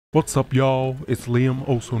What's up, y'all? It's Liam,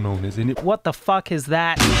 also known as It. What the fuck is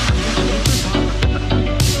that?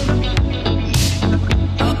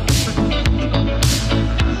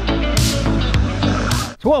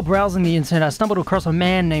 So while browsing the internet, I stumbled across a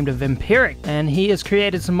man named Vampiric, and he has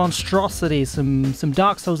created some monstrosities, some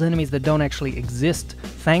Dark Souls enemies that don't actually exist,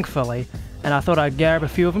 thankfully. And I thought I'd grab a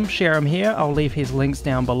few of them, share them here. I'll leave his links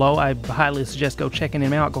down below. I highly suggest go checking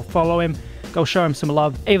him out, go follow him, go show him some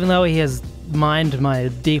love. Even though he has mined my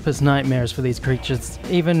deepest nightmares for these creatures,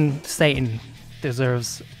 even Satan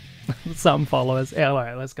deserves some followers. Yeah,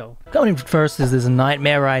 alright, let's go. Going in first is this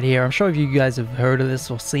nightmare right here. I'm sure if you guys have heard of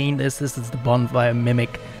this or seen this. This is the Bonfire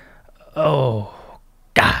Mimic. Oh,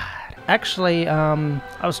 God. Actually,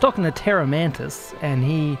 I was talking to Terra Mantis, and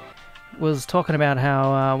he was talking about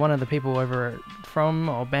how one of the people over from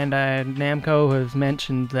Bandai Namco has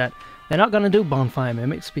mentioned that they're not going to do Bonfire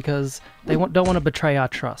Mimics because they don't want to betray our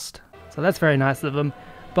trust. So that's very nice of them.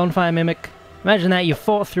 Bonfire Mimic. Imagine that you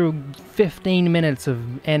fought through 15 minutes of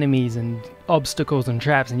enemies and obstacles and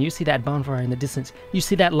traps, and you see that bonfire in the distance. You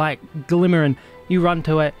see that light glimmering. You run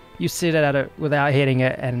to it. You sit at it without hitting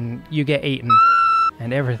it, and you get eaten.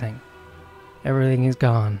 And everything is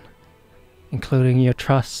gone, including your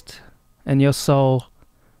trust and your soul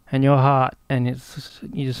and your heart. And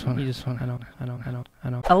you just want. I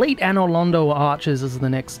don't. Elite Anolondo Archers is the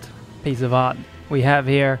next piece of art we have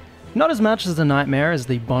here. Not as much as the nightmare as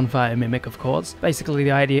the Bonfire Mimic, of course. Basically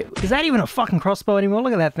the idea... Is that even a fucking crossbow anymore?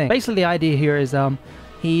 Look at that thing. Basically the idea here is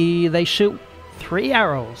they shoot 3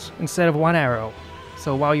 arrows instead of 1 arrow.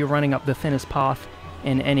 So while you're running up the thinnest path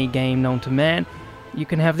in any game known to man, you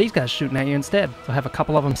can have these guys shooting at you instead. So have a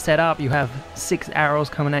couple of them set up. You have 6 arrows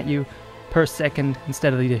coming at you per second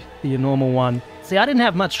instead of the normal one. See, I didn't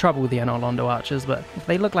have much trouble with the Anolondo Archers, but if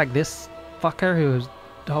they look like this fucker who's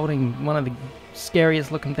holding one of the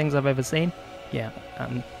scariest looking things I've ever seen, yeah,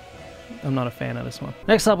 I'm not a fan of this one.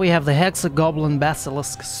 Next up we have the Hexagoblin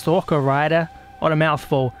Basilisk Stalker Rider. What a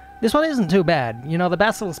mouthful. This one isn't too bad. You know, the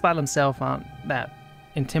Basilisk by themselves aren't that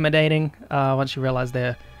intimidating once you realize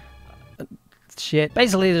they're shit.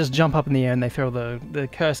 Basically they just jump up in the air and they throw the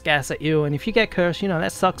cursed gas at you, and if you get cursed, you know,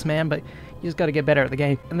 that sucks, man, but you just gotta get better at the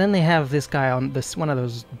game. And then they have this guy on this, one of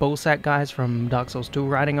those bowsack guys from Dark Souls 2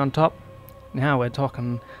 riding on top. Now we're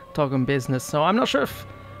talking business. So I'm not sure if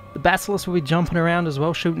the Basilisk will be jumping around as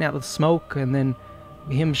well, shooting out the smoke, and then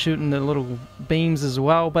him shooting the little beams as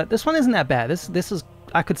well. But this one isn't that bad. This is,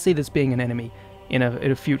 I could see this being an enemy in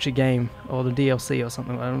a future game or the DLC or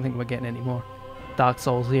something. I don't think we're getting any more Dark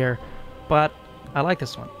Souls here, but I like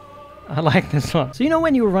this one. I like this one. So you know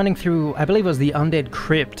when you were running through, I believe it was the Undead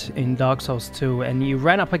Crypt in Dark Souls 2, and you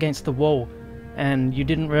ran up against the wall, and you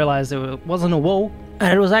didn't realize it wasn't a wall,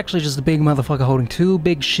 and it was actually just a big motherfucker holding 2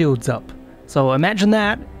 big shields up. So imagine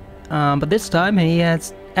that, but this time he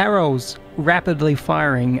has arrows rapidly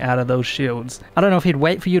firing out of those shields. I don't know if he'd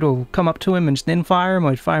wait for you to come up to him and then fire him, or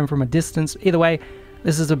he'd fire him from a distance. Either way,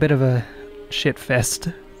 this is a bit of a shit fest.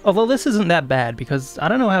 Although this isn't that bad, because I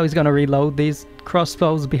don't know how he's going to reload these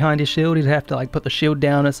crossbows behind his shield. He'd have to like put the shield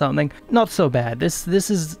down or something. Not so bad. This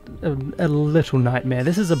is a little nightmare.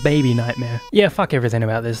 This is a baby nightmare. Yeah, fuck everything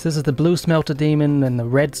about this. This is the blue smelter demon and the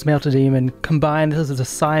red smelter demon combined. This is the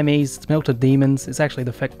Siamese smelter demons. It's actually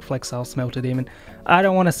the flexile smelter demon. I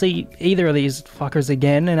don't want to see either of these fuckers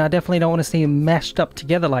again, and I definitely don't want to see them mashed up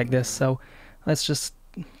together like this, so let's just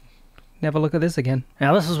never look at this again.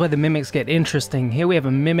 Now this is where the mimics get interesting. Here we have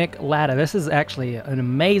a mimic ladder. This is actually an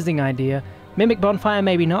amazing idea. Mimic bonfire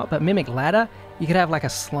maybe not, but mimic ladder, you could have like a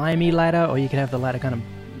slimy ladder, or you could have the ladder kind of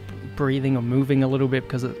breathing or moving a little bit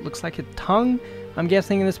because it looks like a tongue, I'm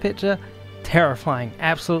guessing, in this picture. Terrifying,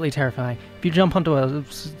 absolutely terrifying. If you jump onto a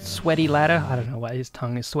sweaty ladder, I don't know why his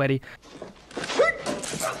tongue is sweaty.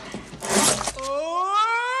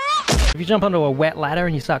 If you jump onto a wet ladder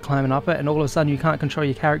and you start climbing up it, and all of a sudden you can't control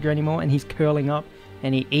your character anymore and he's curling up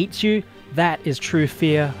and he eats you, that is true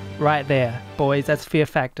fear right there, boys. That's fear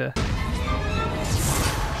factor.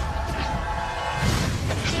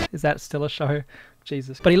 Is that still a show?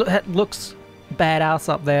 Jesus. But he looks badass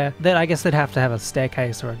up there. Then I guess they'd have to have a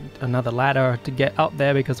staircase or another ladder to get up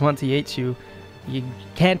there, because once he eats you, you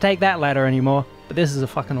can't take that ladder anymore. But this is a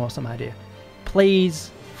fucking awesome idea.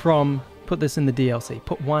 Please, put this in the DLC.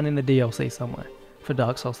 Put one in the DLC somewhere for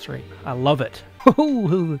Dark Souls 3. I love it.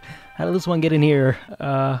 How did this one get in here?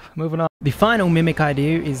 Moving on. The final mimic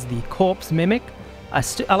idea is the corpse mimic.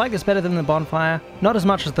 I like this better than the bonfire. Not as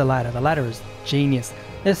much as the ladder. The ladder is genius.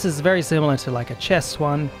 This is very similar to like a chest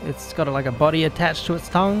one. It's got like a body attached to its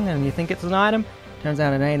tongue, and you think it's an item. Turns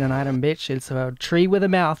out it ain't an item, bitch. It's a tree with a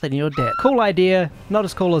mouth and you're dead. Cool idea. Not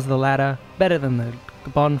as cool as the ladder. Better than the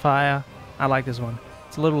bonfire. I like this one.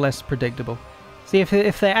 It's a little less predictable. See,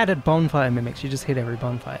 if they added Bonfire Mimics, you just hit every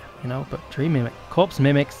bonfire, you know? But Tree Mimic, Corpse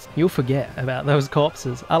Mimics, you'll forget about those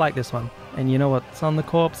corpses. I like this one. And you know what's on the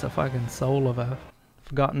corpse? A fucking soul of a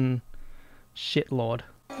forgotten shitlord.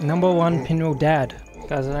 Number 1, Pinwheel Dad.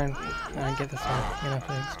 Guys, I don't get this one. You know, if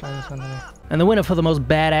they explain this one to me. And the winner for the most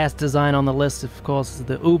badass design on the list, of course, is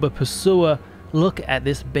the Uber Pursuer. Look at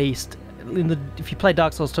this beast. If you play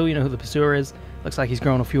Dark Souls 2, you know who the Pursuer is. Looks like he's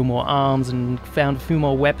grown a few more arms and found a few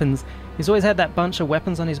more weapons. He's always had that bunch of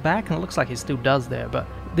weapons on his back, and it looks like he still does there, but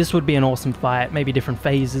this would be an awesome fight. Maybe different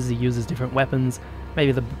phases, he uses different weapons.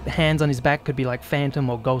 Maybe the hands on his back could be like phantom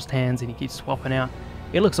or ghost hands, and he keeps swapping out.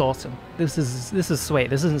 It looks awesome. This is sweet.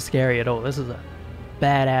 This isn't scary at all. This is a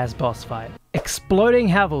badass boss fight. Exploding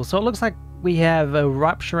Havel. So it looks like we have a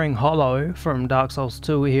Rupturing Hollow from Dark Souls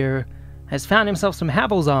 2 here. Has found himself some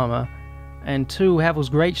Havel's armor and 2 Havel's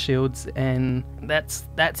Great Shields, and that's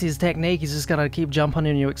his technique. He's just gonna keep jumping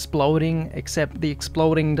and you exploding, except the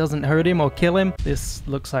exploding doesn't hurt him or kill him. This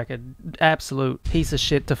looks like an absolute piece of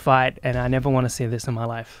shit to fight, and I never want to see this in my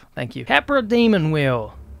life. Thank you. Capra Demon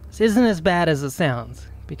Wheel. This isn't as bad as it sounds,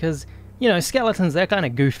 because, you know, skeletons, they're kind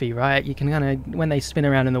of goofy, right? You can kind of, when they spin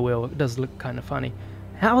around in the wheel, it does look kind of funny.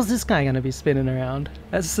 How is this guy going to be spinning around?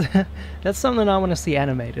 That's something I want to see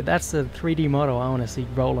animated. That's a 3D model I want to see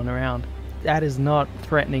rolling around. That is not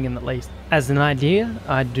threatening in the least. As an idea,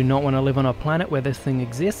 I do not want to live on a planet where this thing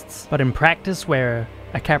exists, but in practice, where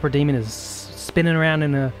a Capra Demon is spinning around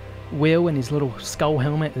in a wheel and his little skull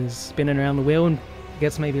helmet is spinning around the wheel and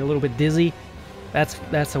gets maybe a little bit dizzy, that's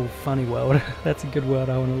a funny world. That's a good world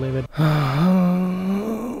I want to live in.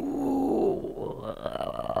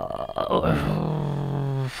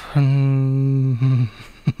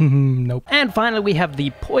 Nope. And finally we have the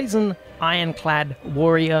Poison Ironclad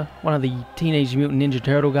Warrior, one of the Teenage Mutant Ninja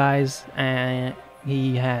Turtle guys, and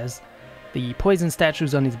he has the poison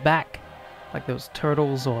statues on his back, like those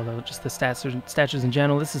turtles or just the statues in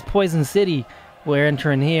general. This is Poison City. We're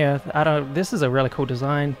entering here. This is a really cool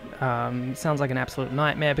design. Sounds like an absolute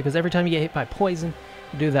nightmare, because every time you get hit by poison,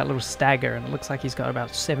 you do that little stagger, and it looks like he's got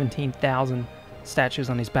about 17,000 statues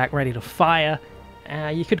on his back ready to fire.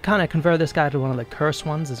 You could kind of convert this guy to one of the cursed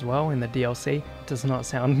ones as well in the DLC. It does not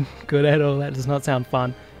sound good at all. That does not sound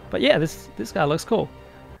fun. But yeah, this guy looks cool.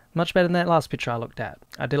 Much better than that last picture I looked at.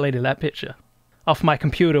 I deleted that picture off my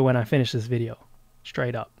computer when I finished this video.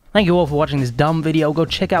 Straight up. Thank you all for watching this dumb video. Go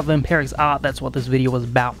check out Vampiric's art. That's what this video was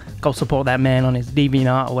about. Go support that man on his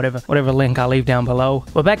DeviantArt or whatever link I leave down below.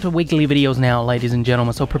 We're back to weekly videos now, ladies and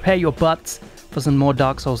gentlemen, so prepare your butts for some more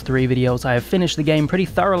Dark Souls 3 videos. I have finished the game pretty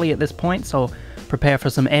thoroughly at this point, so prepare for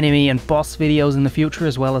some enemy and boss videos in the future,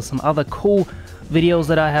 as well as some other cool videos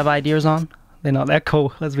that I have ideas on. They're not that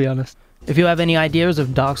cool, let's be honest. If you have any ideas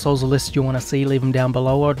of Dark Souls lists you want to see, leave them down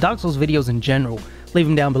below, or Dark Souls videos in general. Leave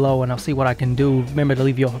them down below and I'll see what I can do. Remember to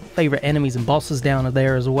leave your favorite enemies and bosses down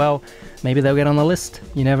there as well. Maybe they'll get on the list.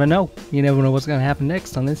 You never know. You never know what's going to happen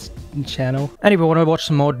next on this channel. And if you want to watch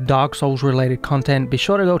some more Dark Souls related content, be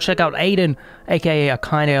sure to go check out Aiden, aka A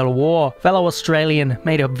Kind Ale War. Fellow Australian,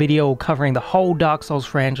 made a video covering the whole Dark Souls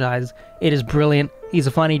franchise. It is brilliant. He's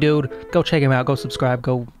a funny dude. Go check him out. Go subscribe.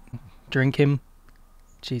 Go drink him.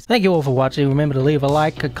 Jeez. Thank you all for watching. Remember to leave a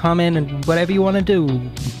like, a comment, and whatever you want to do,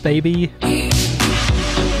 baby.